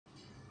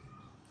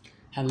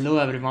Hello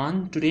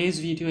everyone, today's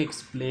video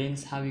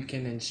explains how you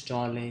can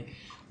install a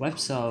web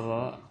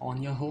server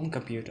on your home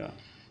computer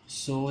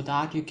so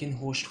that you can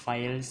host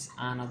files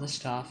and other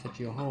stuff at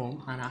your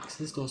home and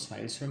access those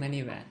files from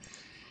anywhere.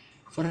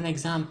 For an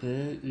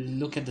example,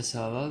 look at the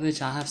server which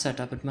I have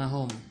set up at my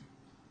home.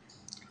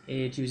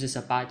 It uses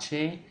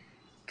Apache,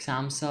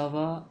 XAMPP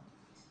server.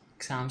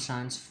 XAMPP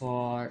stands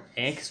for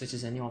X, which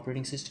is any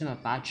operating system,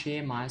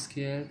 Apache,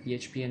 MySQL,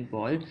 PHP and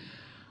Perl.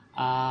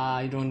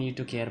 You don't need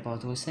to care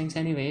about those things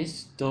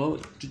anyways, though.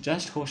 To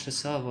just host a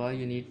server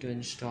you need to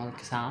install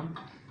XAMPP,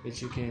 which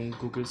you can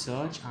Google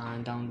search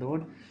and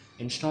download.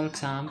 Install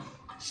XAMPP,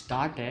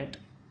 start it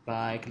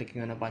by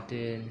clicking on a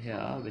button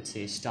here which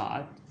says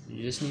start.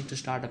 You just need to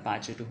start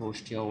Apache to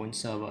host your own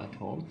server at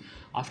home.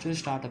 After you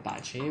start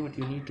Apache, what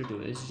you need to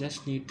do is you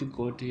just need to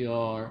go to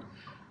your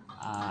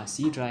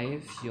C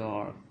drive,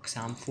 your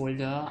XAMPP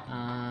folder,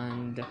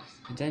 and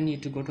you then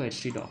need to go to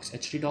htdocs.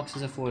 Htdocs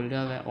is a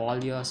folder where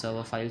all your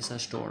server files are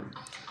stored,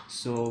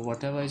 so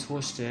whatever is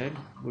hosted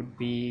would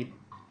be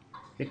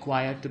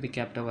required to be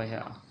kept over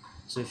here.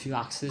 So if you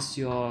access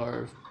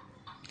your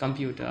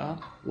computer,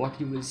 what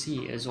you will see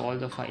is all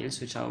the files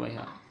which are over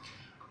here.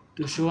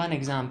 To show an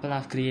example,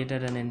 I've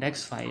created an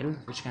index file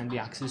which can be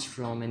accessed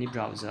from any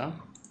browser.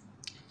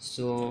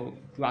 So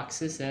to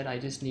access it, I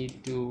just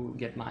need to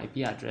get my IP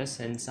address.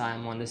 Since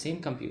I'm on the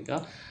same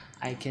computer,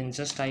 I can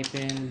just type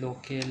in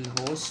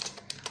localhost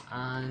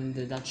and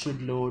that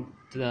should load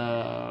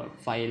the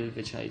file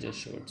which I just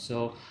showed.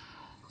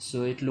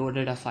 So it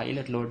loaded a file.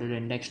 It loaded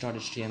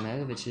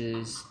index.html, which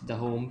is the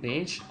home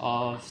page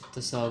of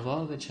the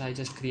server which I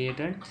just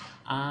created,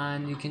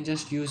 and you can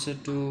just use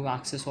it to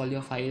access all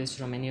your files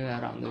from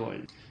anywhere around the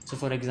world. So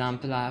for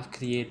example, I have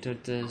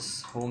created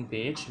this home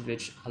page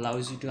which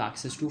allows you to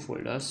access two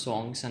folders,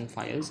 songs and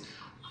files,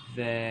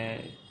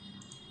 where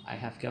I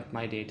have kept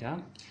my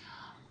data,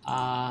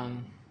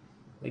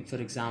 like for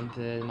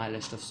example my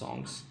list of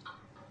songs.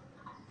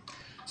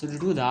 So to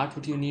do that,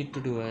 what you need to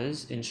do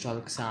is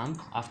install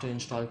XAMPP. After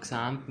install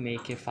XAMPP,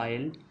 make a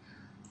file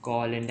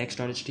called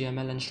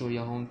index.html and store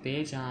your home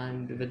page.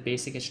 And with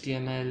basic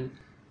HTML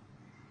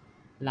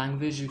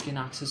language, you can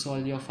access all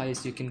your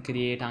files. You can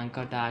create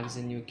anchor tags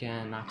and you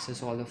can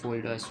access all the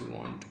folders you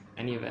want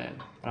anywhere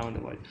around the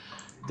world.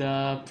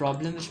 The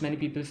problem which many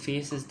people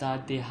face is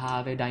that they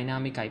have a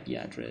dynamic IP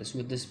address.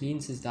 What this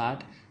means is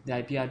that the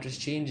IP address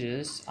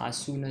changes as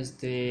soon as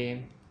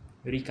they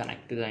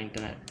reconnect to the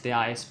internet. The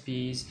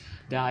ISPs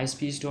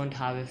don't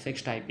have a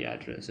fixed IP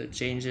address. It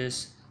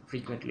changes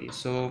frequently.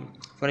 So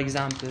for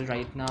example,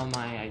 right now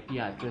my IP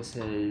address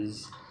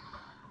is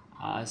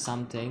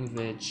something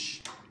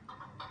which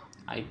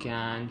I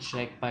can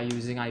check by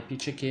using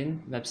ipchicken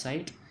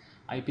website.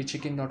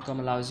 ipchicken.com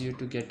allows you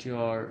to get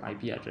your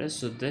IP address.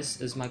 So this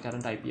is my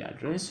current IP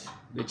address,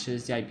 which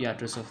is the IP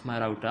address of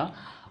my router.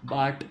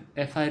 But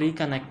if I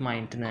reconnect my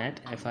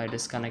internet, if I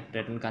disconnect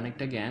it and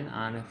connect again,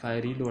 and if I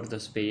reload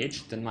this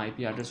page, then my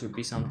IP address would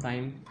be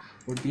something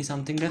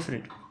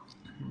different.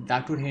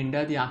 That would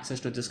hinder the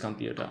access to this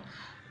computer,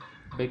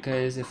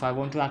 because if I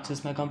want to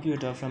access my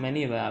computer from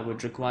anywhere, I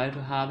would require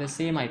to have the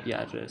same IP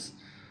address.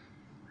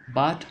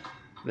 But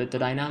with the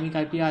dynamic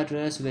IP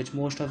address which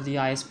most of the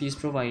ISPs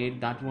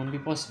provide, that won't be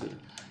possible.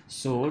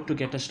 So to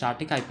get a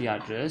static IP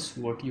address,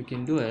 what you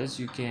can do is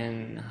you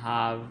can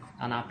have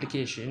an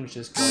application which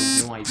is called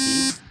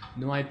NoIP.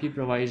 NoIP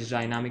provides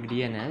dynamic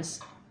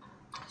DNS.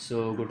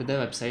 So go to the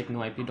website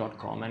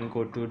noip.com and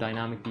go to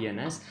dynamic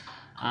DNS,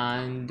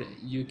 and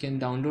you can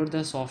download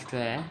the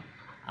software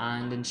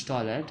and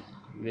install it,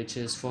 which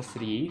is for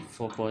free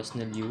for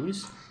personal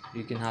use.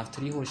 You can have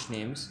 3 host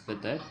names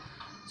with it.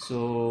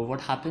 So what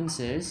happens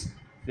is,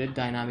 with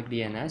dynamic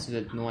DNS,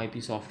 with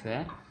NoIP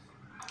software,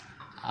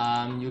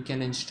 you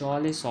can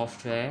install a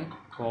software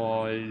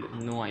called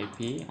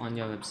NoIP on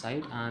your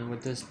website, and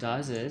what this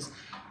does is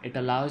it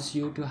allows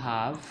you to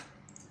have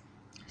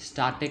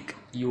static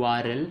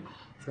URL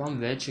from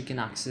which you can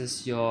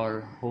access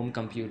your home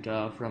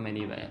computer from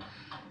anywhere.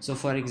 So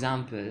for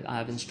example, I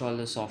have installed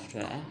the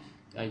software.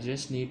 I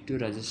just need to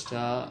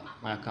register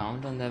my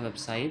account on their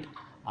website.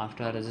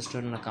 After I register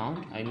an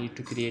account, I need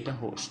to create a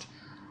host.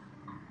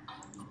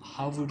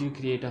 How would you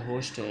create a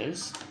host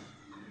is,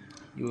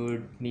 you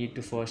would need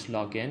to first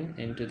log in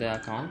into the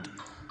account,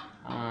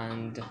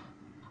 and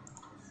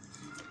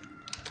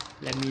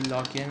let me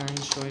log in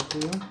and show it to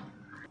you.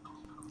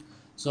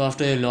 So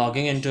after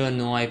logging into a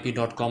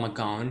noip.com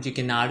account, you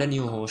can add a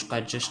new host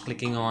by just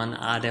clicking on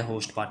add a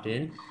host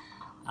button,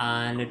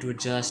 and it would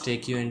just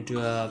take you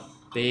into a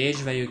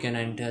page where you can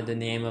enter the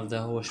name of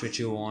the host which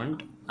you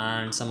want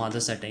and some other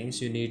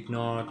settings. You need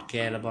not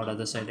care about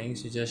other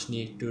settings. You just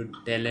need to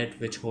tell it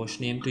which host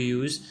name to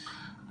use,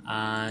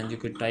 and you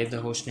could type the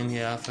host name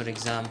here. For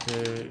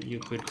example, you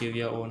could give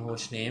your own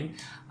host name,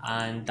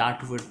 and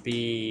that would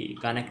be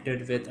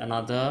connected with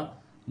another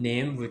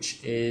name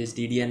which is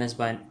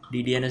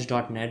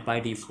ddns.net by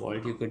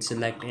default. You could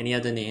select any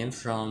other name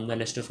from the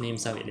list of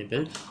names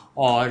available,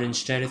 or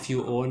instead, if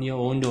you own your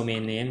own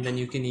domain name, then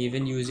you can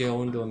even use your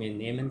own domain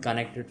name and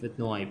connect it with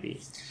NoIP.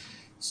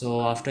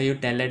 So after you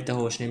tell it the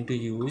host name to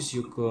use,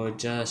 you could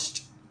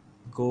just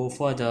go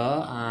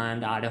further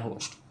and add a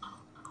host.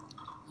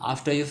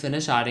 After you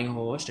finish adding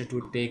host, it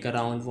would take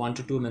around 1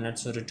 to 2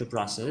 minutes for it to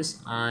process,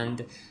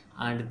 and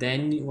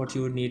then what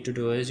you would need to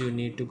do is you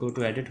need to go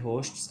to edit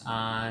hosts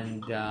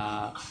and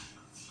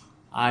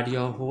add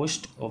your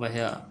host over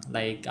here,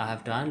 like I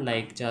have done.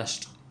 Like,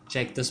 just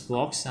check this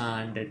box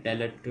and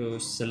tell it to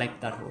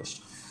select that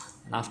host,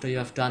 and after you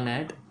have done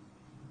it,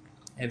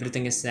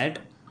 everything is set.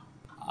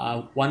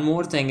 One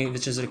more thing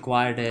which is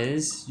required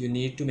is you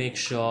need to make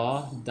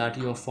sure that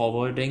you're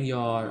forwarding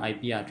your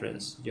IP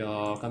address,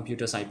 your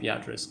computer's IP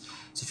address.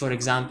 So for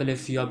example,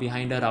 if you're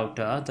behind a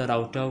router, the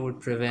router would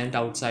prevent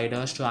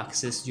outsiders to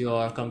access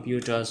your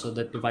computer, so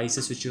the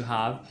devices which you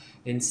have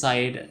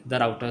inside the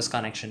router's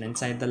connection,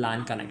 inside the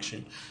LAN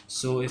connection.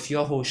 So if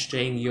you're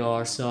hosting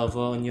your server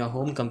on your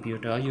home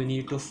computer, you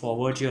need to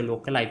forward your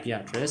local IP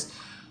address.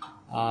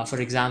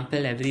 For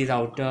example, every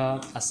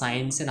router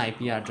assigns an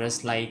IP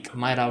address, like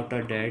my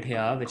router did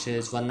here, which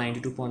is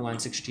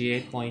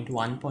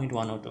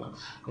 192.168.1.102,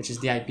 which is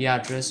the IP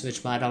address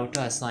which my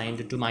router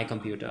assigned to my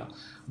computer.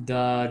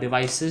 The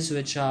devices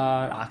which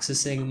are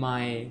accessing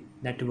my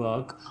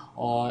network,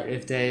 or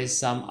if there is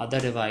some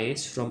other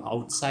device from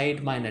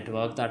outside my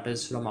network, that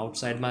is from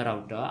outside my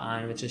router,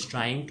 and which is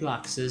trying to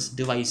access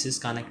devices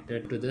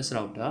connected to this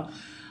router,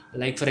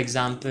 like for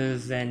example,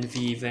 when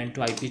we went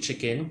to IP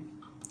chicken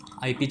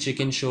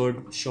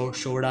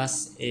showed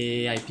us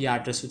a IP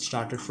address which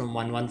started from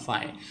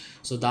 115.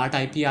 So that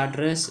IP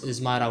address is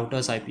my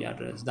router's IP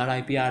address. That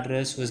IP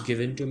address was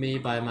given to me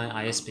by my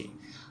ISP.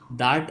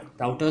 That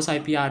router's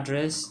IP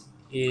address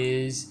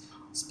is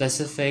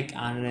specific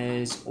and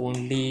is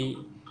only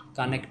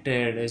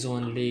connected, is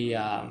only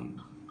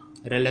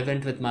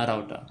relevant with my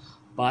router.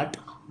 But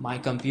my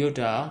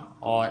computer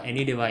or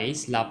any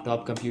device,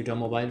 laptop, computer,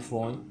 mobile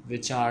phone,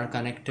 which are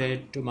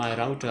connected to my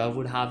router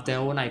would have their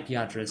own IP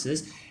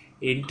addresses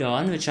in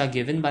turn, which are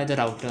given by the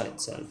router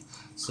itself.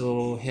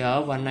 So here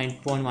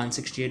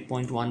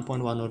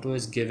 192.168.1.102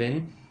 is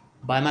given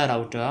by my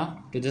router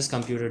to this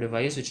computer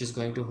device, which is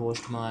going to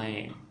host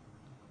my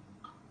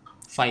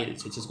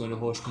files, which is going to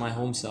host my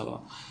home server.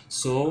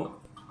 So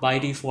by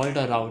default,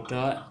 a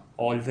router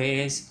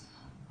always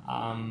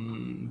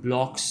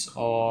blocks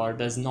or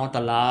does not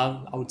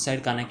allow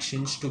outside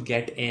connections to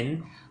get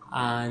in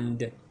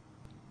and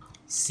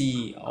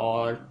see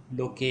or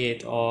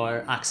locate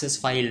or access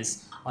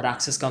files or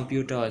access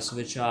computers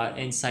which are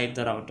inside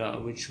the router,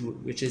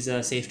 which is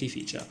a safety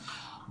feature.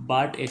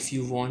 But if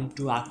you want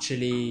to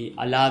actually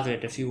allow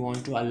it, if you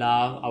want to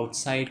allow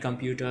outside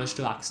computers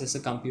to access a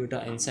computer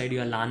inside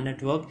your LAN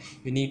network,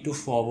 you need to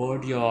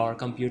forward your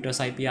computer's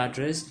IP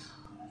address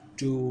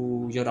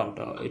to your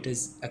router. It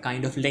is a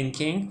kind of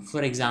linking.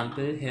 For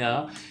example,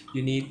 here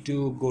you need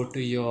to go to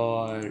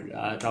your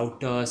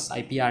router's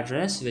IP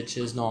address, which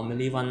is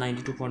normally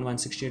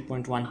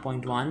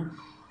 192.168.1.1,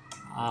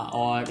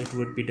 or it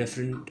would be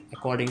different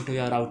according to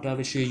your router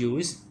which you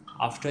use.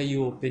 After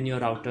you open your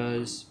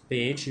router's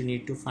page, you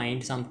need to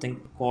find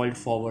something called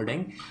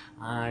forwarding,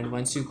 and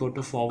once you go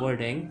to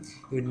forwarding,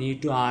 you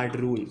need to add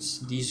rules.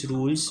 These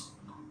rules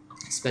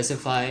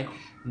specify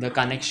the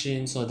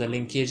connections or the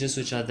linkages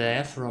which are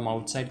there from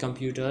outside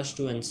computers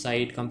to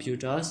inside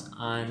computers,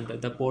 and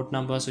the port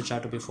numbers which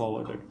are to be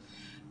forwarded.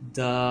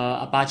 The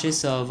Apache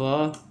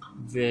server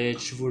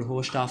which would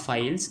host our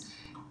files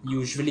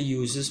usually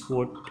uses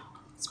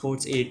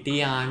ports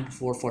 80 and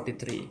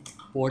 443.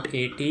 Port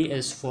 80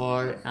 is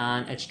for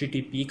an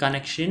HTTP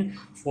connection,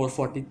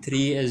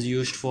 443 is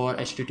used for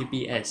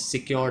HTTPS,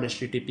 secured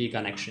HTTP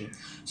connection.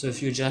 So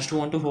if you just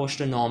want to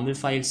host a normal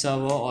file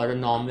server or a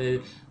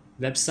normal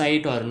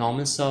website or a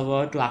normal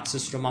server to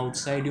access from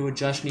outside, you would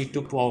just need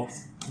to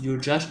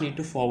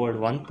forward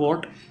one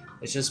port,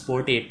 which is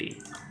port 80.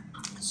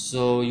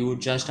 So you would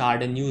just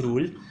add a new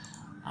rule,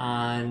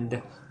 and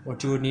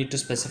what you would need to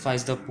specify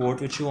is the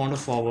port which you want to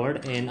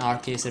forward. In our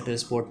case, it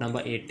is port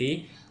number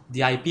 80,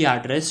 the IP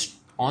address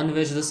on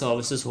which the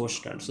service is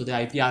hosted. So the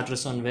IP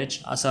address on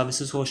which our service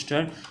is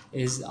hosted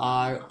is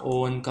our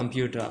own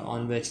computer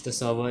on which the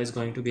server is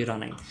going to be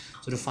running.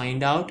 So to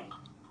find out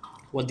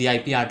what the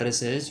IP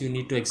address is, you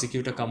need to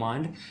execute a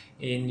command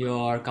in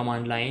your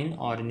command line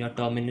or in your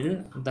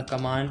terminal. The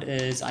command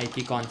is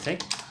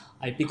ipconfig.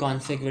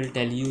 Ipconfig will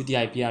tell you the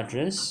IP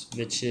address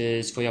which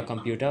is for your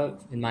computer.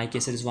 In my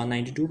case, it is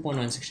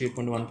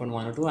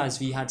 192.168.1.102, as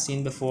we had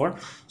seen before.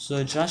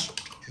 So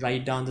just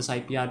write down this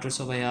IP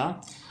address over here,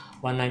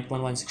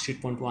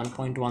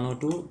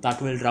 192.168.1.102.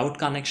 That will route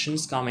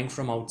connections coming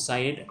from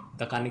outside.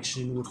 The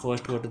connection would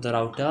first go to the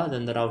router,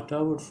 then the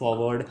router would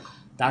forward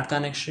that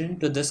connection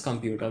to this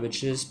computer,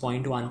 which is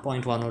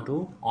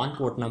 0.1.102 on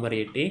port number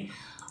 80.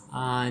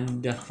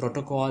 And the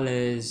protocol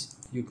is,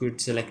 you could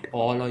select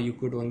all or you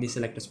could only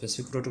select a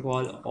specific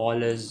protocol.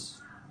 All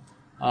is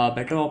a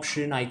better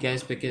option, I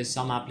guess, because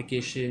some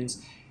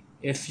applications,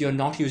 if you're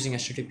not using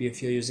HTTP,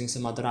 if you're using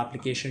some other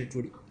application, it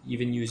would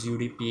even use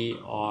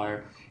UDP,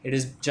 or it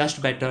is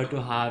just better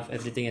to have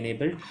everything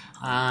enabled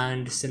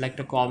and select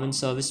a common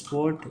service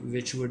port,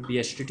 which would be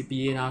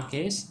HTTP in our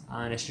case,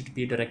 and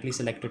HTTP directly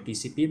selected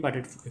TCP. But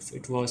if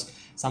it was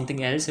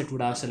something else, it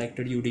would have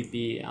selected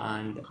UDP,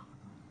 and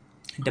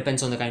it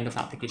depends on the kind of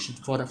application.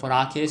 For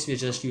our case, we're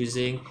just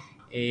using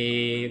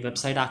a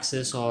website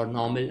access or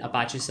normal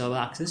Apache server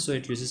access, so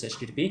it uses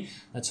HTTP.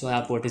 That's why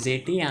our port is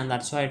 80, and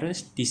that's why it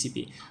is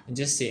TCP. And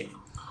just save.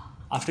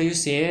 After you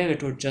save,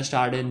 it would just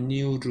add a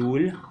new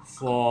rule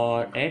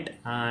for it,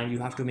 and you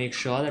have to make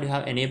sure that you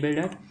have enabled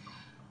it,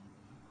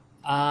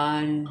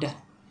 and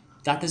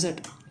that is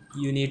it.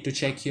 You need to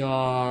check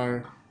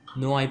your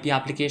no IP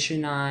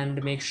application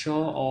and make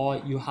sure or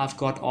you have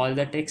got all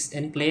the text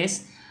in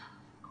place,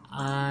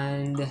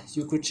 and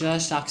you could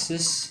just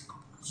access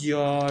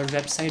your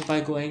website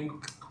by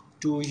going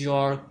to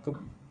your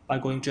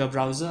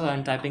browser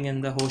and typing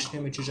in the host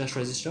name which you just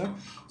registered.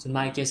 So in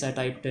my case, I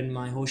typed in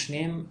my host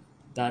name,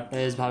 that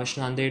is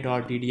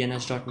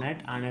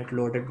bhavishnande.ddns.net, and it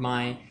loaded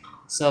my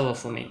server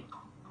for me.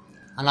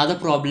 Another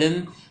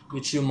problem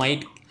which you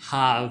might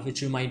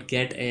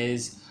get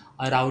is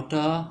a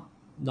router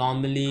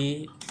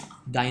normally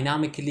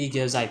dynamically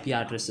gives IP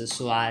addresses.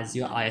 So as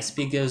your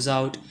ISP gives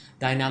out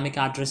dynamic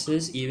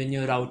addresses, even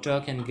your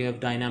router can give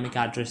dynamic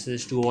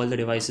addresses to all the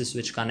devices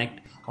which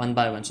connect one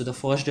by one. So the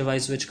first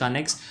device which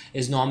connects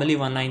is normally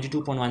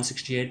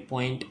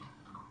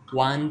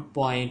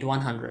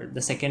 192.168.1.100.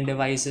 The second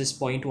device is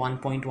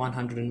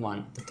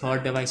 0.1.101. The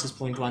third device is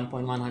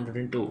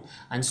 0.1.102,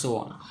 and so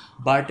on.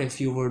 But if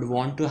you would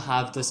want to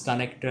have this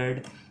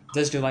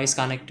device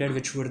connected,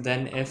 which would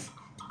then, if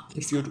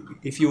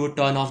you would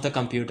turn off the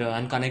computer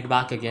and connect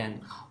back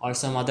again, or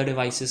some other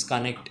devices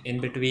connect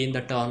in between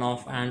the turn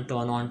off and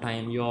turn on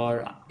time,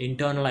 your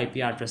internal IP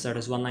address, that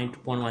is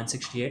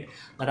 192.168,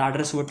 that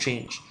address would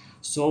change.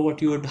 So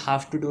what you would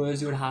have to do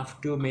is you would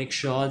have to make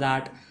sure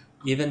that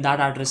even that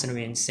address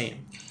remains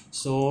same.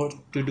 So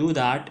to do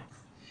that,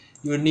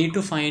 you would need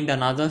to find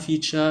another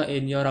feature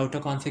in your router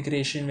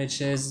configuration,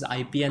 which is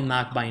IP and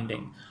MAC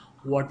binding.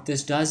 What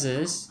this does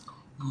is,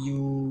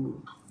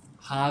 you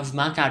have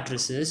MAC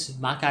addresses.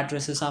 MAC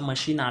addresses are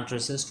machine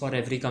addresses for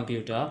every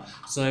computer.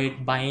 So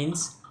it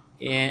binds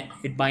an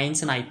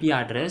IP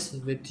address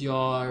with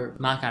your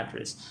MAC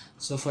address.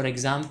 So for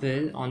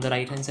example, on the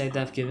right hand side,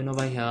 I've given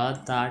over here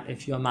that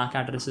if your MAC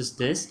address is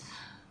this,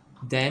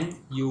 then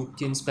you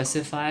can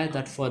specify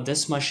that for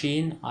this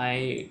machine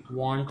I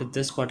want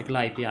this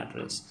particular IP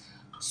address.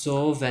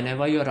 So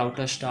whenever your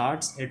router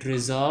starts, it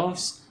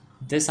reserves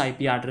this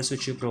IP address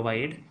which you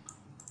provide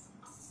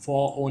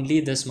for only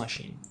this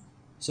machine.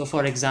 So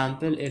for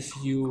example, if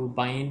you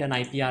bind an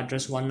IP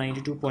address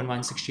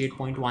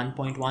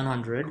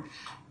 192.168.1.100,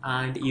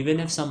 and even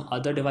if some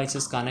other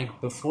devices connect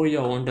before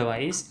your own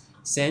device,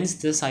 since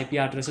this IP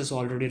address is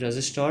already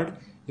registered,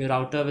 your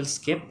router will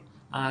skip,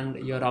 and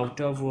your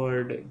router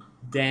would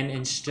then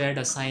instead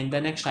assign the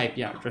next IP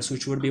address,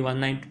 which would be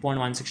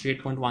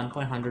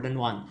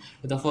 192.168.1.101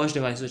 to the first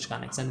device which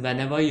connects. And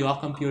whenever your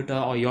computer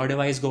or your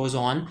device goes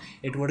on,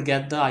 it would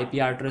get the IP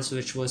address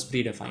which was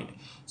predefined.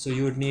 So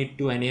you would need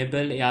to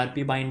enable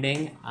ARP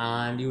binding,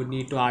 and you would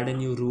need to add a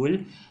new rule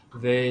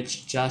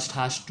which just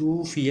has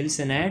two fields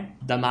in it: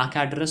 the MAC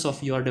address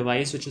of your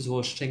device which is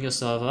hosting your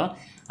server,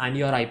 and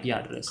your IP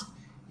address.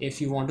 If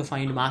you want to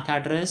find MAC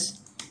address,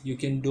 you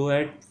can do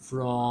it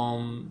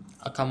from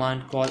a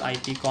command called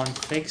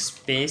ipconfig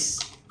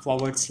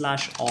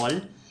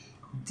 /all.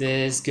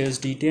 This gives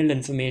detailed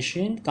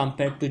information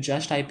compared to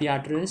just IP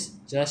address.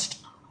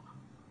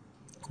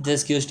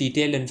 This gives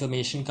detailed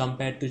information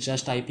compared to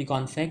just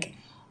ipconfig,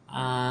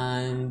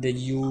 and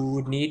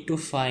you need to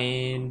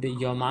find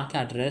your MAC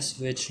address,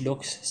 which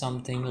looks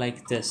something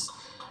like this.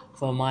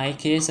 For my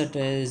case, it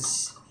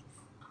is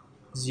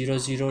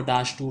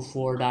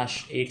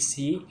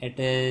 00-24-8C. It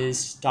is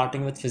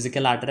starting with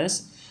physical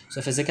address.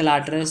 So physical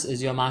address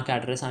is your MAC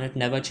address, and it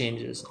never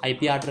changes.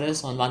 IP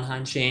address on one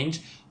hand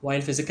change,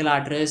 while physical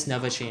address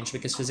never change,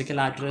 because physical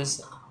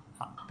addresses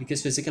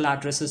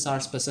are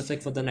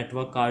specific for the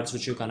network cards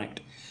which you connect.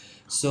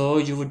 So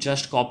you would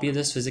just copy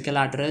this physical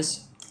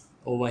address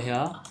over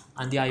here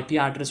and the IP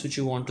address which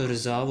you want to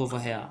reserve over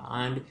here,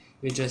 and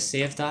you just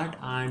save that,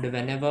 and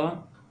whenever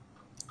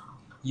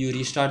you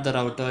restart the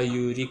router,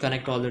 you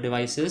reconnect all the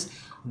devices,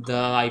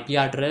 the IP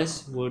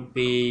address would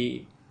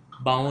be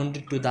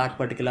bound to that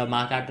particular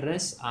MAC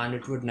address and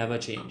it would never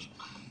change.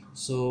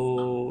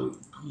 So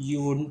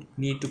you wouldn't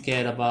need to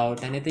care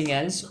about anything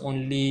else.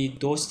 Only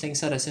those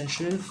things are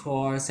essential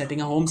for setting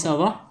a home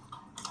server.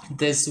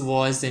 This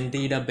was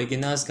indeed a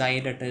beginner's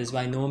guide. It is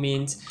by no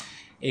means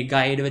a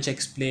guide which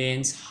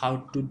explains how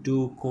to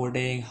do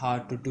coding, how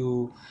to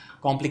do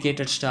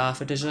complicated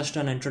stuff. It is just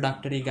an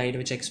introductory guide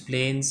which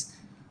explains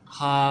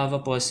how a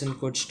person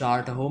could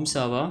start a home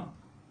server.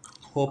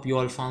 Hope you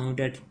all found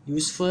it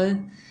useful.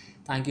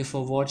 Thank you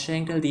for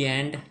watching till the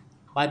end.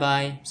 Bye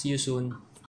bye. See you soon.